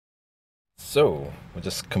So we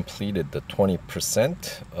just completed the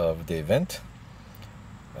 20% of the event,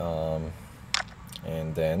 and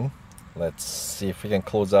then let's see if we can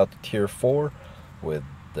close out tier 4 with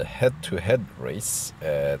the head-to-head race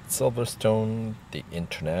at Silverstone, the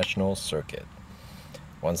international circuit.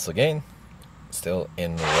 Once again, still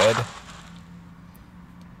in red,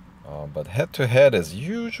 but head-to-head is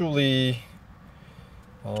usually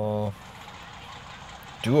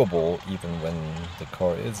doable even when the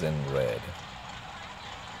car is in red,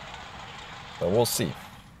 but we'll see.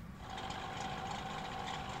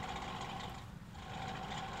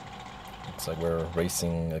 Looks like we're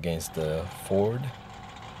racing against the Ford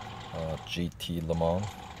GT Le Mans.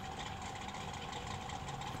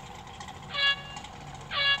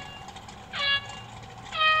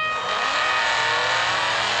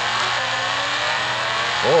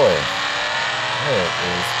 Boy, it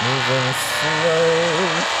is moving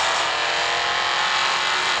slow.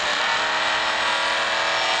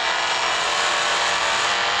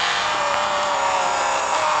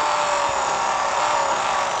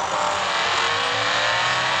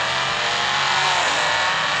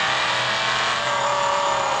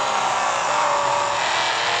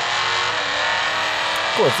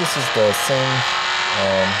 Of course, this is the same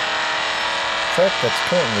track that's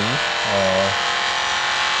currently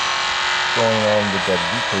going on with that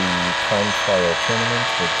weekly time trial tournament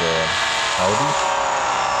with the Audi.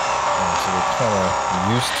 So we're kind of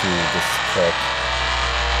used to this track.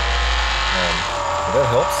 So that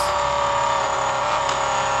helps.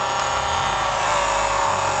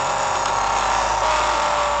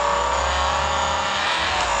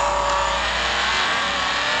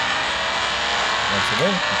 Once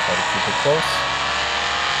again, we try to keep it close,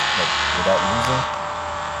 but without losing.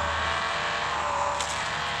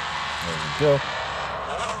 There we go.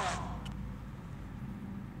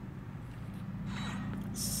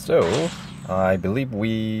 So, I believe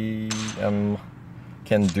we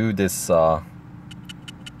can do this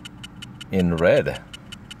in red.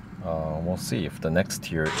 We'll see if the next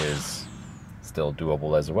tier is still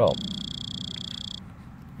doable as well.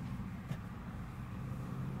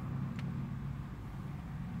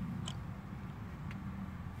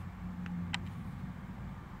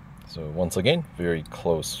 So once again, very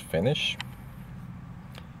close finish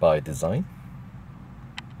by design.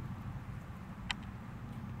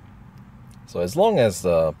 So as long as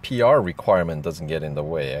the PR requirement doesn't get in the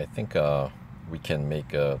way, I think we can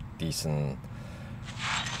make a decent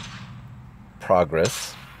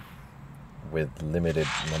progress with limited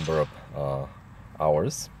number of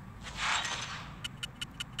hours.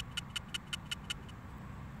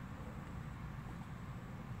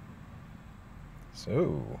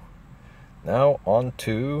 So now on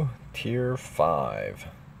to tier 5.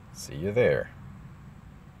 See you there.